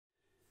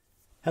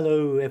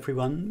Hello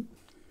everyone.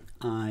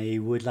 I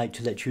would like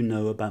to let you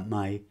know about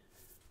my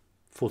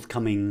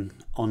forthcoming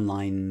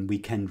online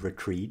weekend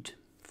retreat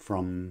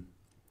from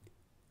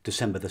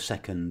December the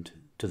 2nd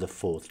to the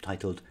 4th,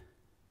 titled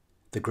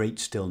The Great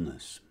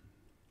Stillness.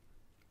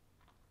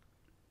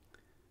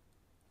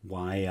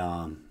 Why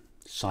are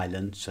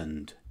silence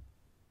and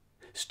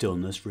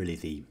stillness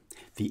really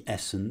the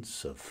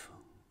essence of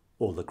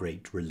all the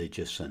great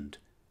religious and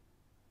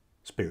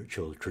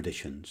spiritual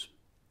traditions?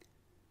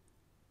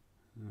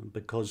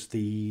 Because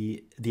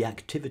the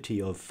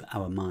activity of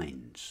our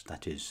minds,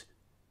 that is,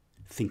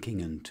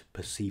 thinking and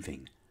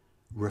perceiving,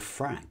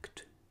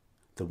 refract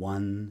the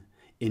one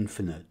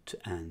infinite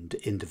and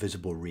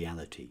indivisible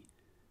reality,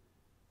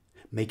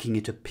 making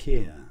it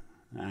appear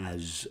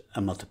as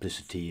a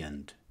multiplicity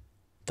and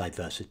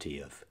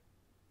diversity of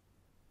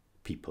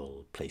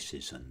people,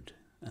 places, and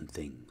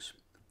things.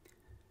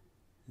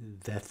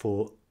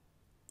 Therefore,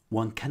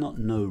 one cannot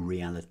know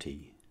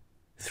reality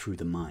through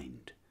the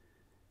mind,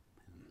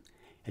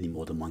 any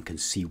more than one can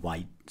see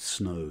white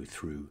snow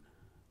through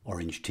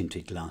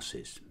orange-tinted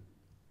glasses.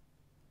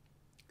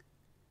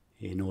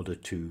 In order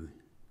to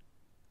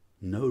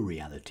know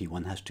reality,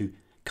 one has to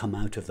come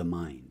out of the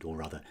mind, or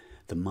rather,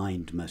 the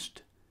mind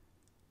must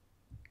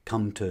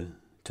come to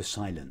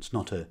silence,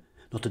 not a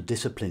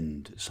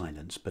disciplined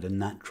silence, but a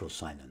natural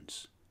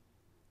silence,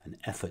 an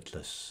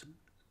effortless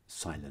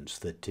silence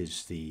that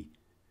is the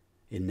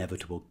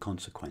inevitable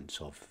consequence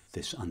of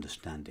this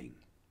understanding.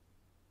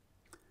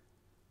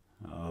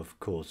 Of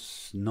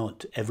course,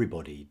 not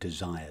everybody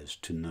desires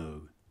to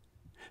know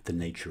the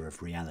nature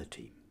of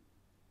reality.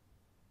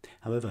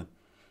 However,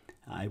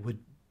 I would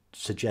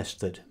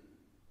suggest that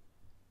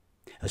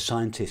a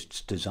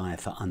scientist's desire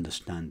for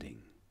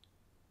understanding,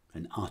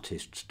 an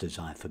artist's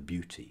desire for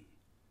beauty,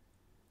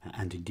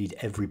 and indeed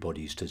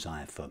everybody's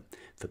desire for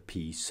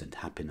peace and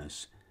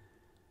happiness,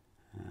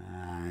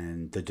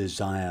 and the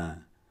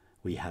desire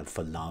we have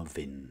for love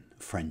in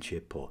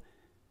friendship or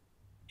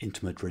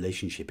intimate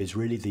relationship is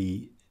really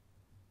the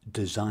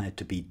desire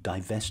to be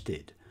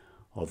divested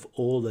of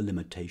all the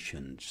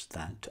limitations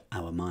that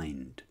our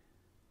mind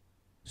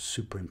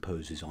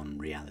superimposes on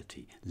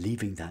reality,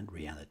 leaving that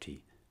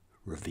reality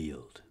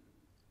revealed.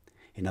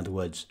 In other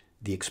words,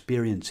 the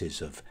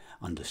experiences of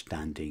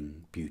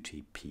understanding,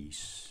 beauty,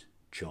 peace,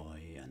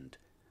 joy, and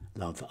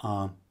love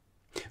are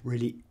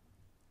really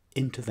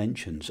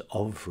interventions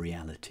of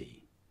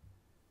reality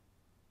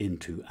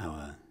into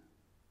our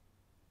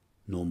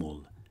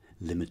normal,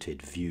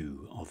 limited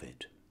view of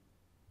it.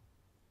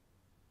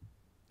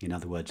 In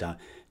other words, our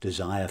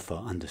desire for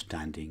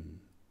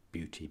understanding,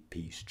 beauty,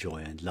 peace,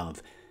 joy, and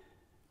love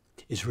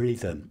is really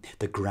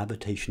the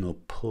gravitational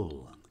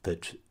pull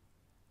that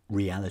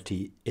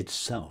reality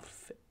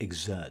itself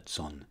exerts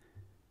on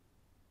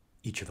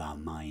each of our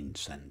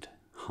minds and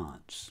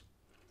hearts.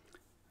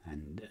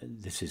 And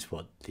this is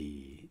what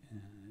the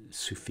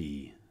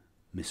Sufi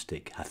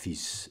mystic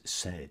Hafiz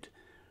said.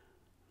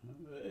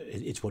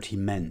 It's what he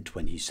meant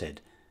when he said,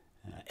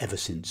 "Ever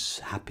since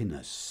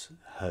happiness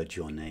heard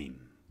your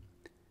name,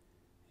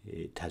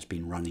 it has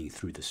been running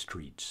through the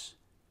streets,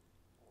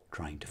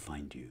 trying to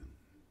find you."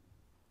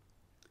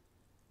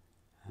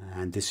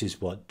 And this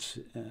is what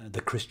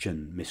the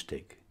Christian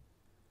mystic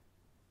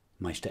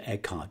Meister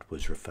Eckhart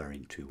was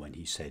referring to when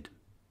he said,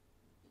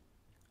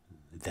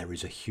 there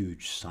is a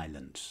huge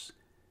silence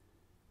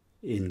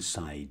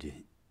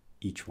inside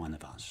each one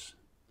of us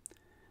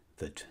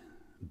that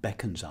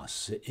beckons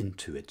us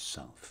into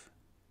itself.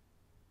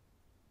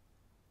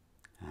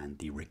 And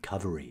the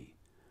recovery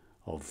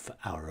of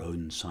our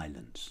own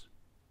silence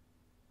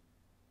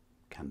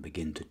can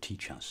begin to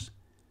teach us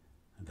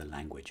the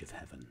language of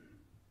heaven.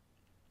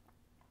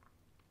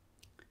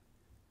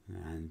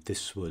 And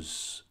this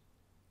was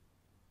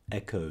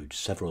echoed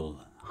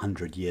several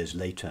hundred years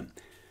later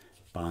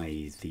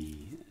by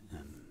the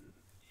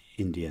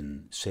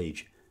Indian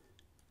sage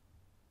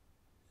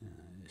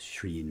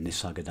Sri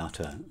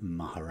Nisargadatta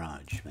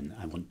Maharaj. And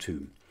I want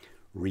to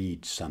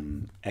read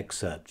some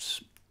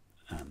excerpts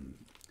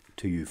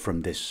to you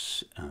from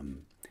this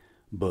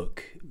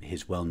book,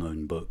 his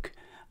well-known book,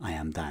 I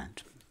Am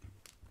That.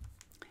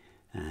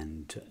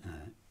 And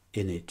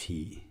in it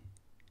he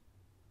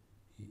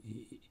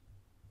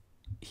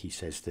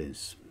says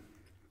this: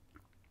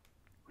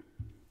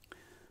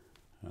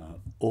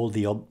 all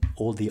the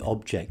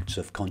objects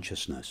of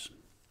consciousness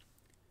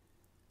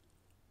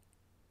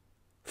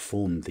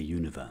form the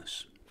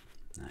universe.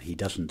 Now, he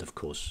doesn't, of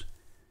course,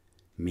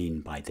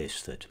 mean by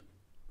this that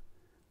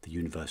the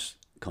universe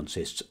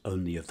consists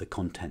only of the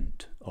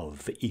content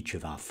of each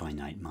of our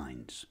finite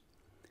minds.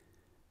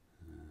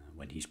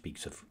 When he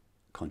speaks of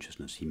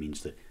consciousness, he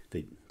means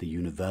the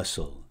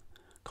universal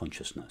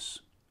consciousness,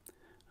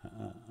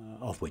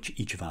 of which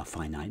each of our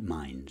finite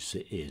minds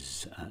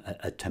is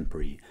a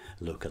temporary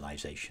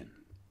localization.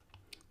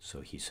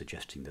 So he's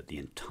suggesting that the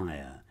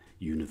entire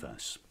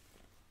universe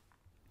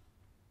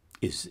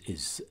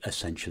is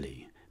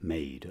essentially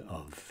made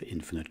of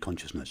infinite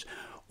consciousness.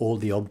 All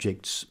the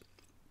objects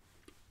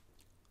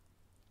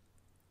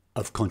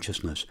of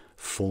consciousness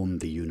form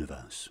the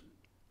universe.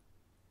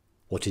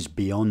 What is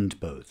beyond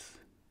both,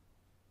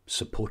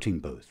 supporting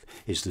both,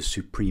 is the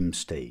supreme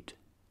state,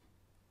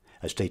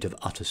 a state of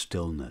utter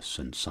stillness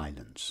and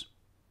silence.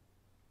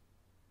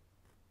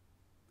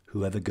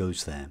 Whoever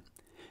goes there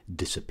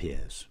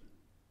disappears.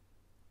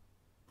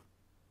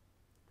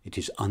 It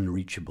is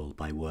unreachable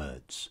by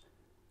words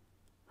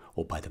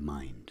or by the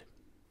mind.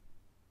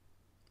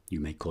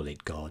 You may call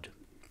it God,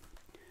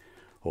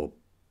 or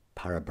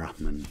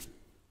Parabrahman,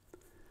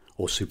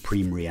 or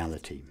Supreme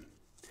Reality.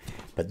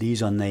 But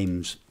these are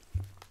names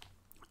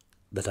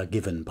that are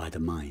given by the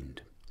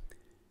mind.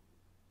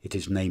 It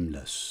is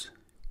nameless,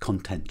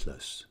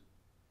 contentless,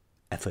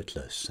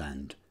 effortless,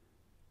 and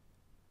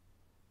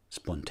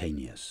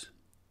spontaneous,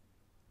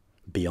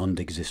 beyond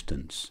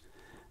existence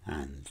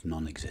and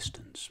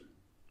non-existence.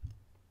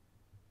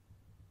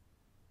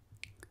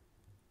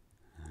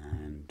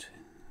 And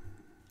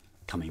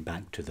coming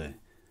back to the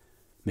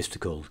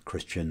mystical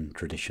Christian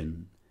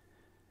tradition,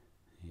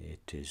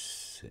 it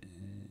is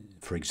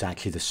for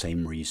exactly the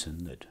same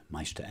reason that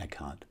Meister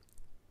Eckhart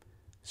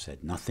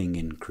said, nothing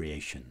in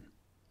creation,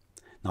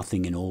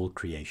 nothing in all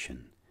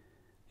creation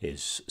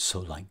is so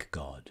like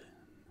God.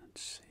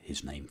 That's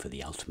his name for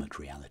the ultimate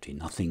reality.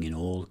 Nothing in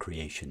all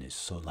creation is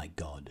so like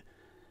God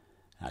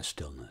as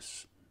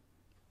stillness.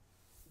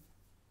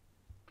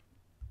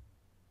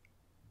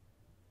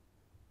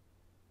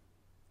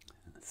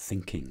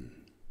 Thinking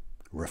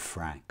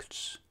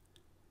refracts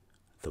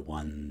the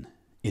one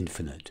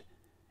infinite,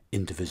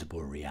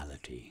 indivisible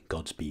reality,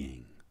 God's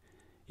being,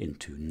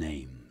 into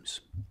names,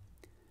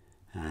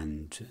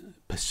 and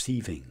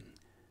perceiving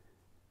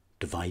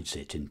divides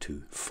it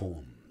into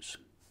forms.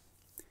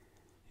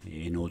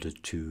 In order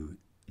to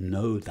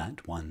know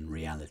that one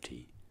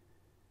reality,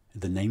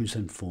 the names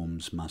and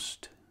forms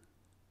must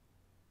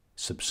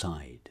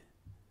subside.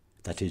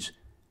 That is,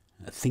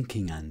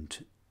 thinking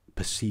and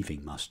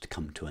perceiving must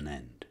come to an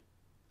end.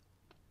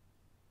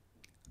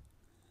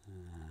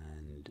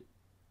 And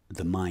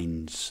the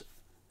mind's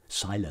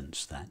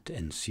silence that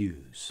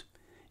ensues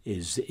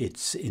is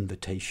its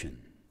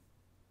invitation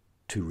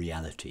to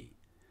reality,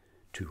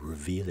 to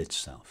reveal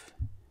itself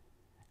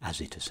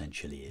as it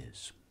essentially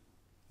is.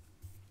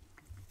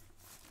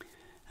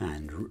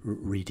 And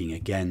reading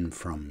again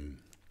from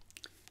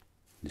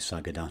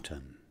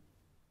Nisargadatta,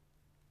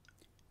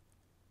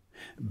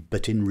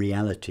 but in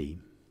reality,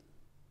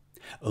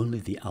 only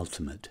the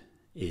ultimate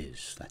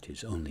is, that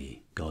is,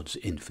 only God's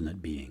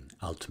infinite being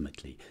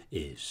ultimately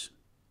is.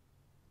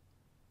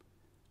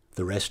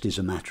 The rest is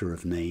a matter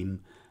of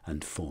name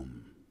and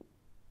form.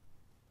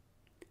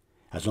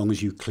 As long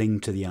as you cling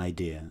to the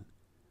idea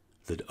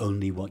that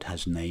only what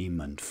has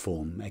name and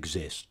form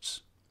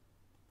exists,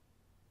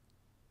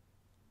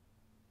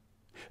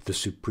 the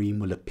Supreme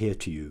will appear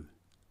to you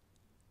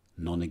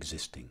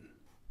non-existing.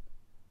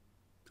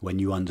 When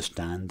you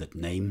understand that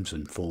names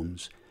and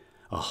forms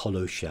are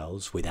hollow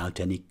shells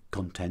without any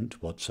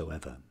content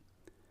whatsoever,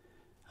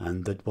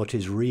 and that what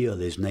is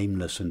real is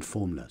nameless and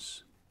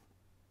formless,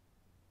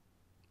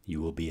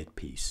 you will be at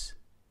peace,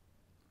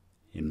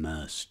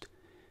 immersed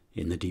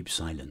in the deep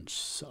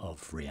silence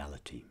of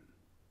reality.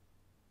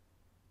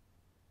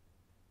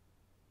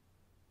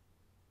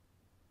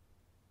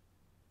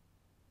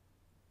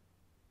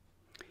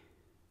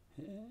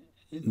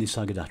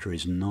 Nisargadatta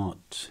is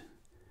not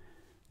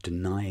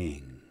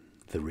denying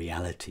the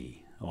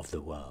reality of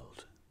the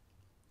world,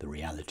 the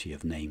reality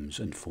of names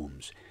and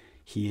forms.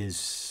 He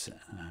is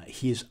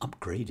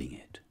upgrading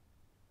it.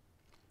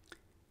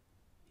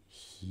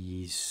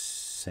 He's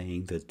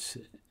saying that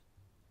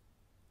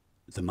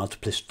the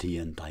multiplicity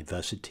and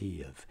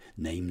diversity of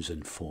names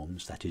and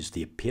forms, that is,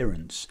 the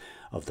appearance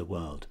of the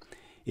world,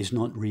 is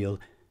not real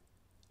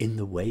in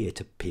the way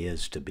it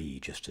appears to be,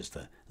 just as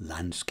the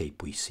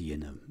landscape we see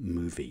in a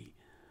movie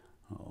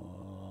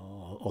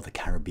or the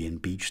Caribbean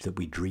beach that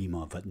we dream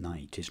of at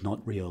night is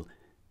not real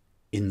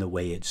in the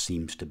way it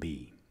seems to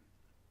be.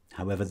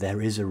 However,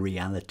 there is a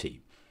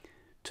reality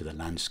to the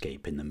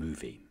landscape in the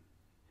movie.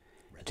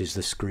 It is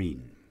the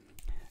screen.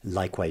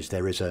 Likewise,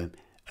 there is a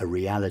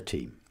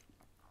reality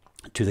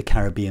to the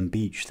Caribbean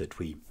beach that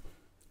we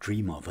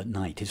dream of at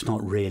night. It's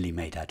not really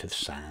made out of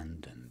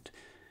sand and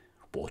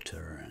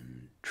water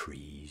and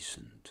trees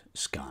and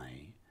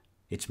sky.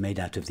 It's made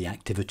out of the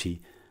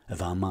activity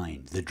of our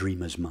mind, the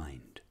dreamer's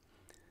mind.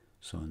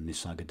 So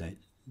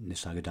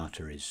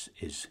Nisargadatta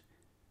is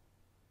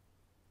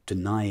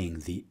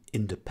denying the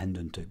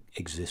independent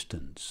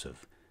existence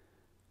of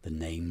the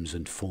names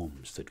and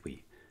forms that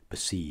we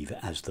perceive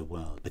as the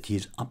world, but he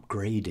is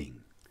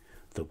upgrading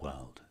the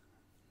world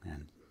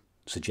and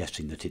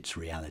suggesting that its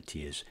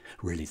reality is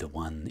really the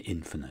one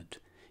infinite,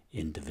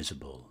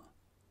 indivisible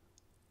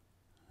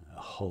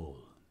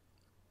whole,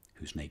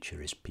 whose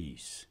nature is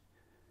peace,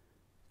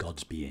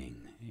 God's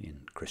being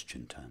in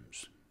Christian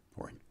terms,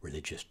 or in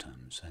religious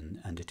terms,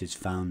 and it is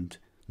found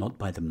not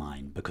by the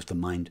mind, because the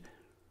mind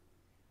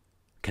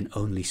can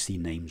only see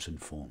names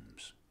and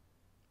forms.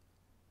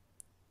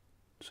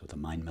 So the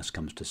mind must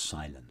come to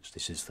silence.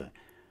 This is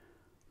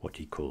what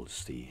he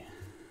calls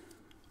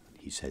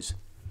he says,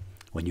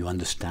 when you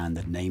understand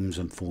that names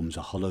and forms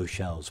are hollow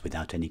shells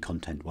without any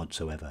content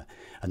whatsoever,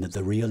 and that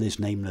the real is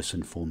nameless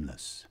and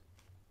formless,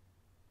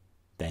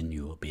 then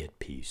you will be at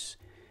peace,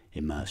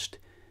 immersed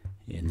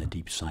in the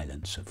deep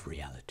silence of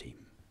reality.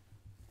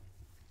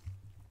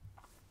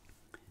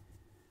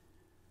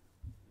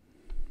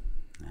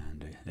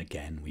 And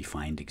again, we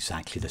find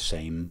exactly the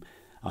same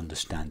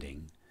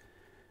understanding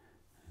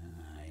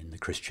in the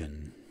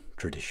Christian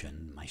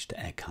tradition. Meister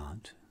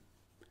Eckhart,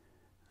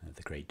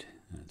 the great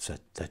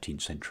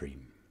 13th century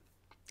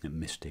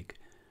mystic,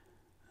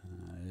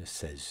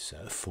 says,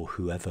 for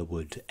whoever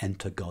would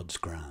enter God's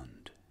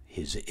ground,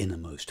 his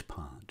innermost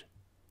part,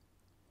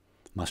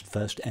 must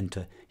first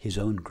enter his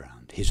own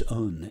ground, his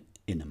own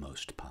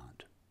innermost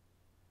part.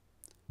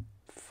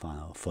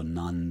 For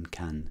none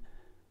can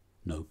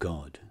know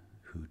God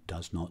who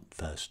does not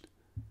first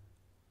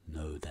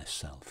know their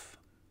self.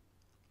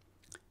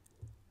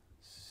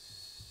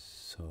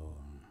 So,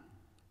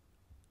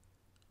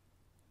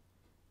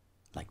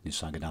 like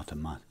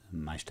Nisargadatta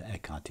Meister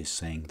Eckhart is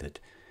saying that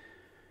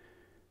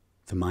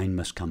the mind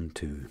must come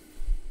to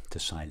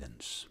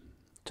silence,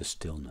 to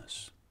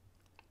stillness,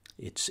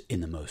 its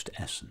innermost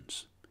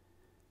essence.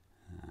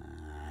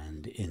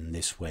 And in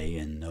this way,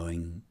 in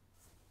knowing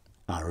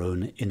our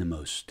own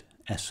innermost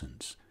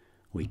essence,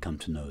 we come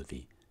to know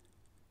the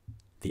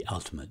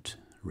ultimate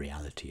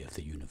reality of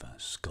the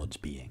universe, God's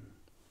being.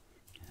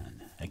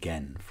 And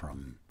again,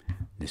 from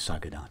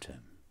Nisargadatta,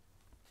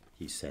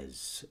 he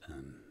says,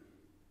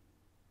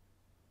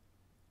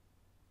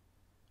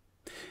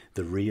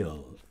 the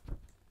real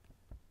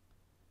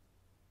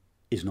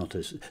is not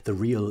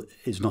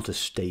a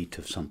state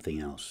of something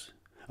else.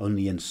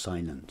 Only in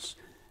silence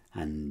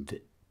and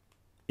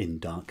in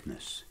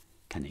darkness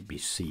can it be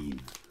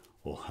seen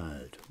or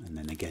heard. And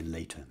then again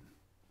later,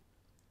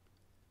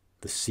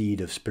 the seed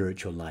of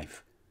spiritual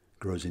life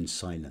grows in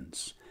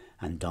silence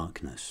and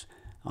darkness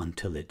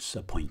until its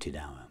appointed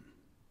hour.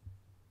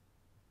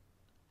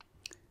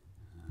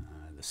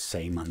 The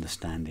same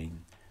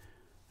understanding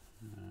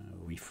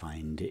we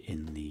find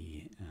in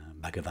the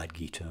Bhagavad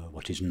Gita.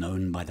 What is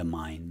known by the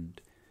mind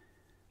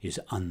is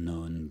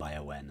unknown by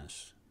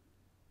awareness.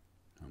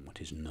 And what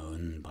is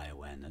known by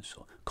awareness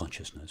or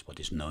consciousness, what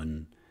is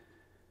known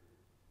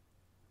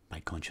by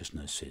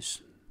consciousness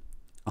is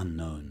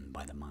unknown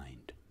by the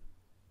mind.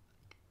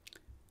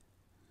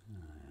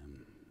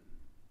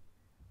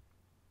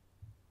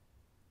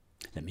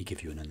 Let me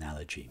give you an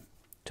analogy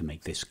to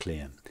make this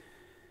clear.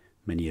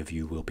 Many of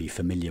you will be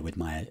familiar with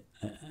my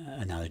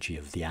analogy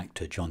of the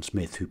actor John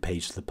Smith, who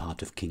plays the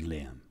part of King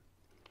Lear.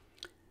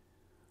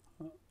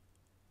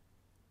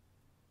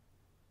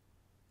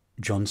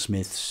 John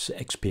Smith's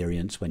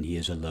experience when he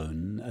is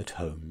alone at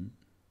home,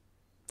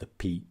 the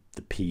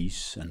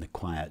peace and the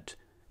quiet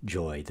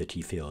joy that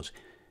he feels,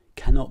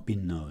 cannot be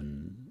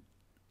known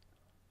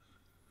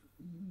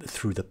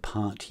through the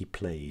part he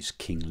plays,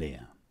 King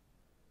Lear.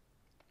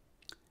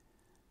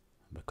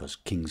 Because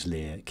King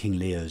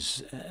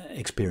Lear's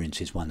experience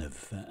is one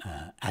of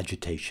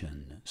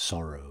agitation,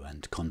 sorrow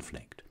and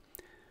conflict.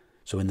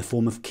 So in the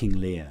form of King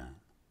Lear,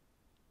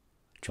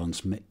 John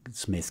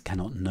Smith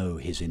cannot know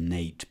his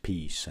innate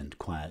peace and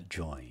quiet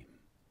joy.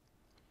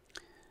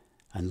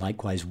 And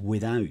likewise,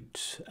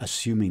 without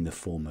assuming the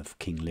form of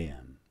King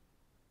Lear,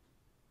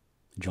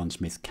 John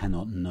Smith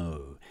cannot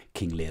know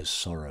King Lear's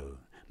sorrow,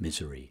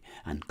 misery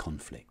and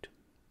conflict.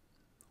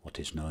 What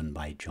is known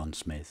by John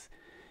Smith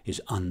is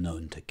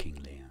unknown to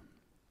King Lear.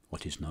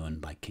 What is known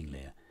by King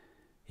Lear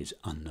is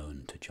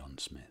unknown to John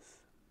Smith.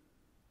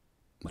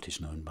 What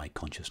is known by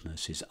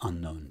consciousness is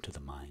unknown to the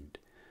mind.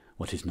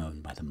 What is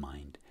known by the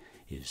mind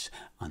is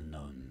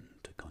unknown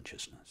to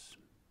consciousness.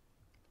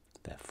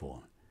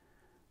 Therefore,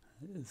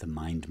 the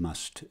mind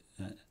must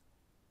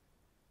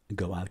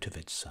go out of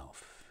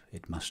itself.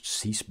 It must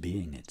cease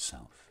being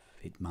itself.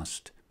 It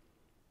must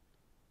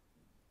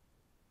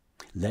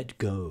let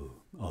go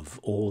of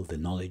all the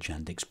knowledge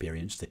and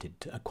experience that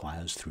it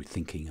acquires through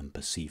thinking and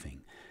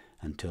perceiving,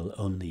 until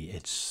only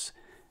its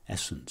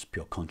essence,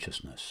 pure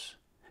consciousness,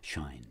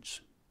 shines.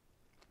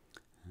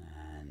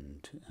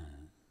 And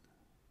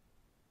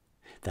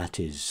that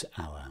is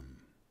our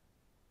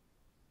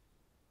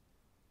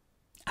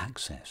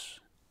access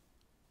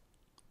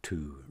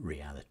to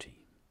reality.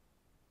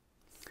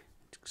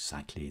 It's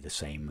exactly the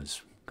same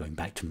as, going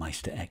back to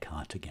Meister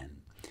Eckhart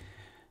again,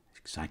 it's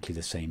exactly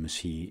the same as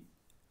he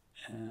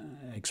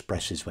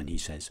expresses when he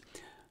says,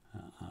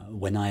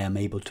 when I am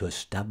able to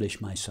establish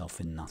myself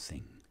in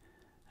nothing,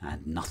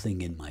 and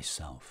nothing in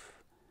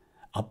myself,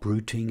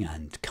 uprooting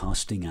and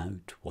casting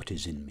out what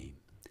is in me,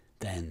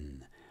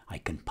 then I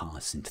can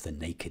pass into the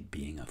naked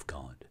being of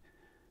God,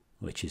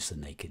 which is the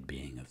naked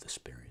being of the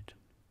Spirit.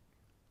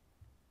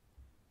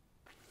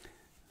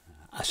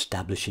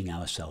 Establishing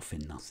ourselves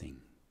in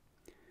nothing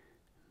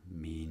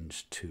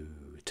means to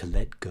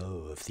let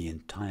go of the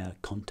entire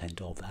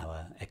content of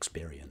our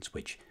experience,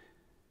 which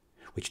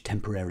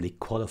temporarily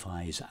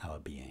qualifies our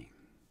being.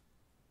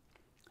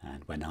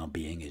 And when our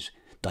being is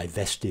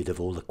divested of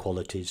all the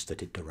qualities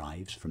that it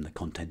derives from the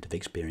content of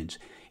experience,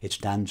 it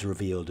stands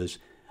revealed as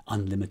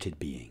unlimited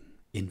being,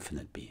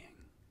 infinite being,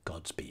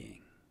 God's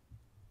being.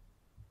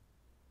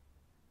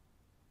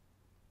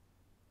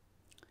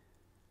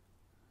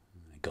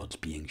 God's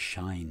being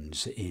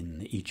shines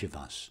in each of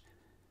us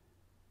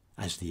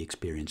as the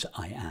experience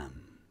I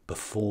am,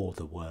 before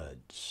the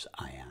words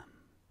I am.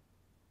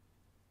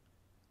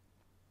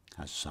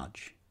 As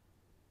such,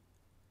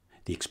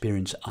 the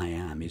experience I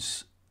am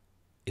is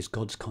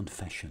God's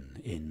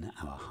confession in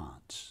our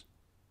hearts.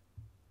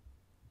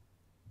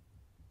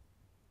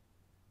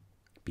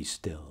 Be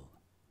still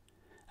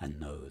and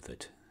know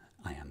that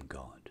I am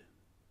God.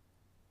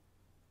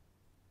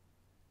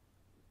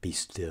 Be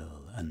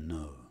still and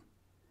know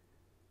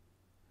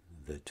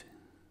that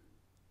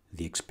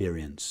the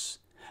experience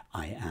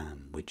I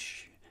am,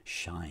 which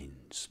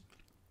shines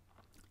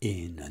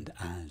in and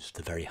as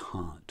the very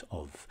heart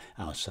of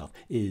ourself,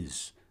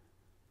 is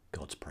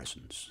God's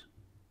presence.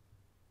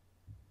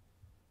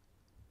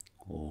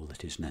 All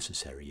that is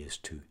necessary is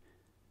to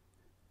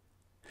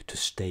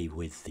stay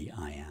with the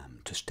I am,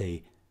 to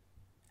stay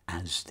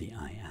as the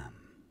I am.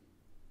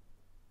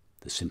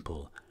 The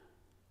simple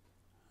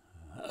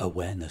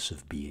awareness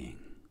of being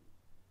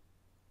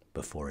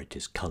before it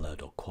is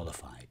coloured or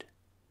qualified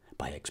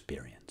by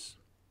experience.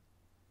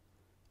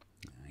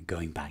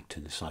 Going back to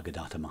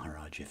Nisargadatta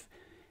Maharaj,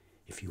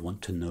 if you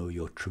want to know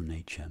your true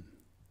nature,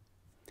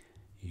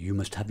 you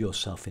must have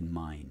yourself in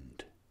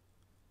mind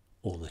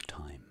all the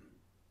time,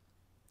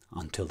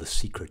 until the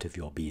secret of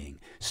your being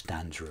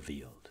stands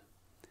revealed.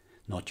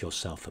 Not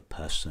yourself a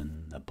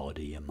person, a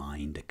body, a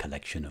mind, a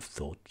collection of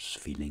thoughts,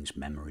 feelings,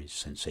 memories,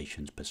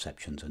 sensations,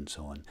 perceptions, and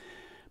so on,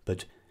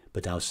 but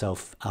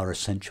ourself, our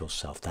essential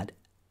self, that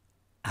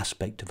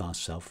aspect of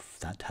ourself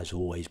that has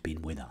always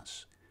been with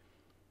us,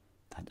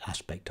 that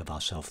aspect of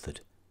ourself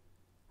that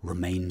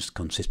remains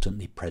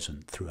consistently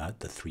present throughout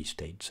the three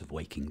states of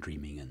waking,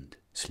 dreaming, and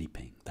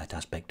sleeping, that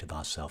aspect of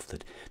ourself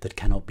that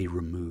cannot be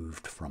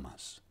removed from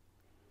us,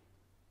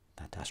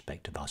 that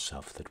aspect of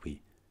ourself that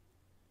we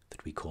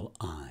call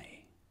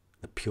I,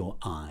 the pure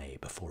I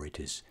before it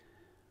is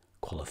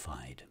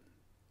qualified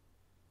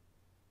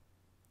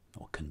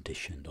or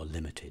conditioned or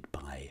limited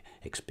by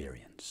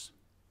experience.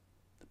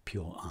 The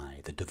pure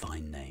I, the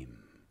divine name,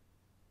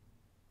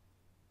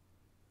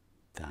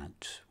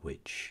 that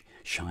which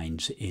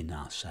shines in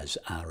us as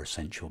our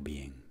essential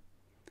being,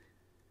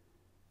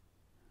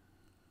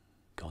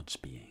 God's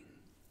being.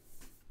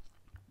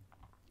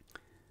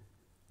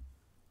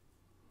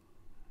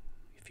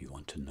 If you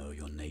want to know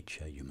your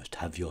nature, you must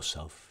have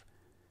yourself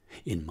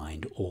in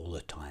mind all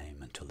the time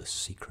until the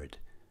secret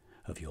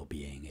of your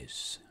being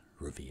is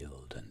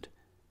revealed. And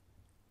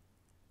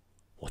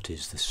what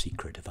is the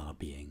secret of our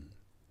being?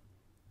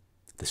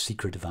 The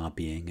secret of our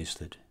being is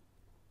that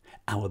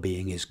our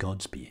being is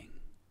God's being.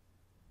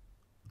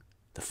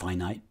 The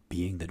finite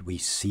being that we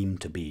seem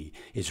to be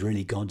is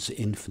really God's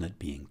infinite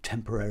being,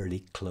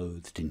 temporarily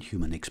clothed in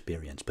human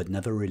experience, but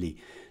never really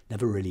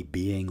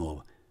being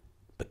or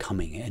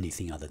becoming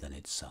anything other than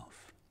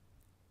itself.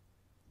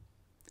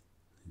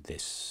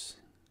 This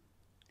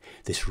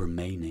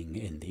remaining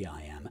in the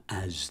I am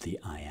as the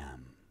I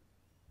am,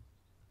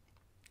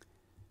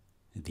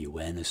 the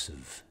awareness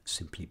of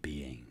simply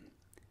being,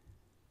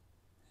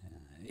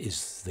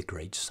 is the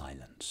great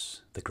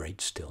silence, the great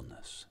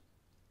stillness.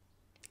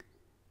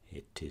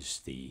 It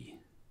is the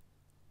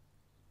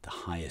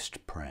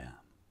highest prayer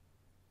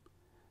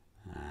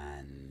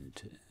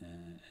and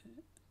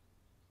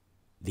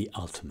the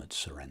ultimate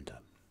surrender.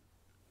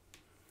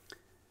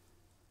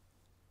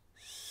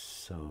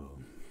 So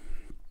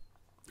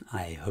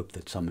I hope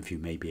that some of you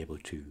may be able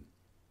to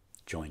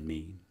join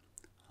me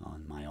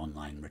on my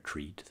online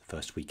retreat, the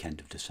first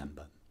weekend of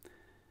December,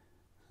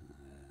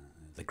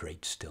 the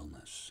Great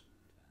Stillness.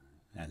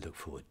 I look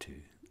forward to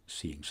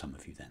seeing some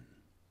of you then.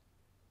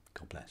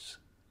 God bless.